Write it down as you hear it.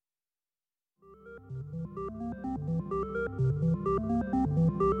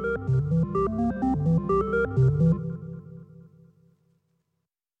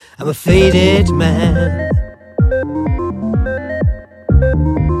I'm a faded man.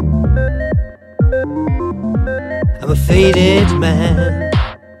 I'm a faded man.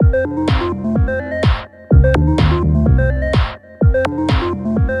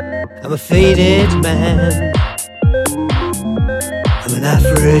 I'm a faded man. I'm an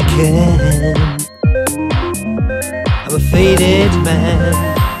African. I'm a faded man.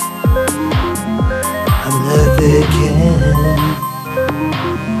 I'm an Earthican.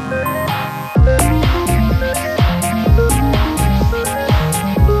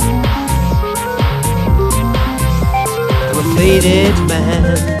 Faded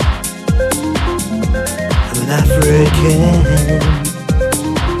man. I'm an African.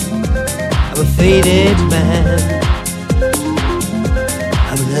 I'm a faded man.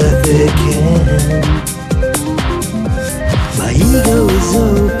 I'm an Earthican. My ego is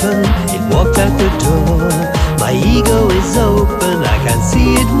open, it walked out the door. My ego is open, I can't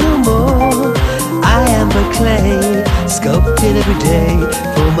see it no more. I am a clay, sculpted every day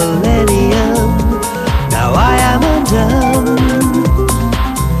for millennium. Now I am undone.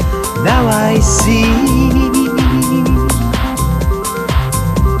 Now I see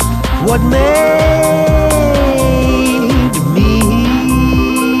what made me.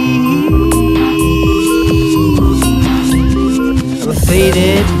 I'm a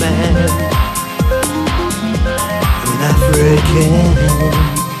faded man. I'm an African.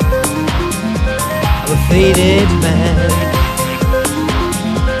 I'm a faded man.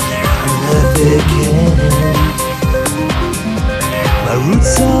 My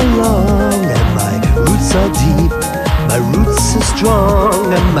roots are long and my roots are deep. My roots are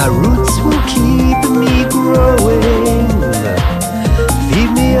strong and my roots will keep me growing.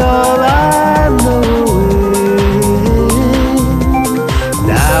 Feed me all I'm knowing.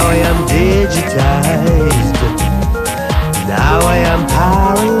 Now I am digitized. Now I am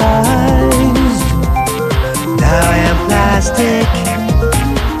paralyzed. Now I am plastic.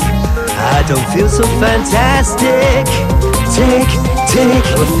 I don't feel so fantastic. Take,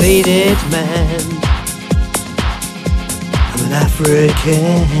 I'm a faded man. I'm an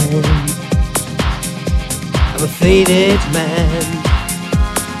African. I'm a faded man.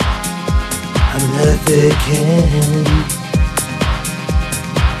 I'm an Earthican.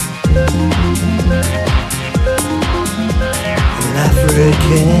 I'm an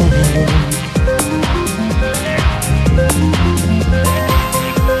African.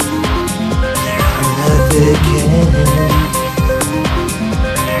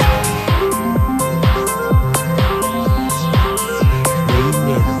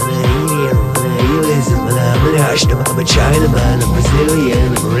 I'm a Chinaman, I'm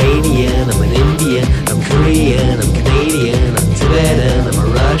Brazilian, I'm Iranian, I'm an Indian, I'm Korean, I'm Canadian, I'm Tibetan, I'm a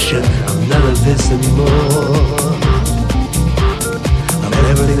Russian, I'm none of this and more. I'm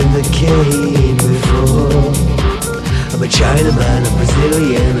everything that came before. I'm a Chinaman, I'm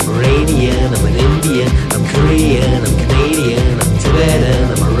Brazilian, I'm Iranian, I'm an Indian, I'm Korean, I'm Canadian, I'm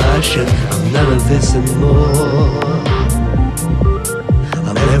Tibetan, I'm a Russian, I'm none of this and more.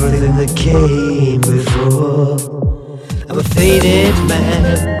 I'm everything that came before. I'm a faded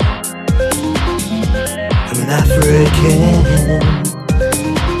man. I'm an African.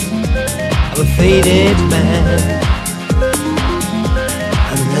 I'm a faded man.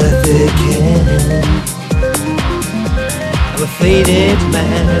 I'm an Earthican. I'm a faded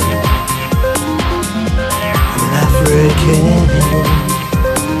man. I'm an African.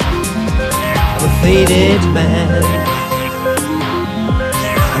 I'm a faded man.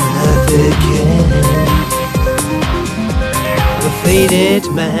 I'm an Earthican. I'm a faded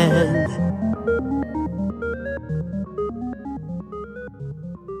man.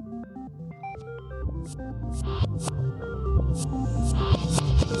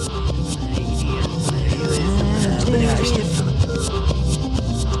 I'm an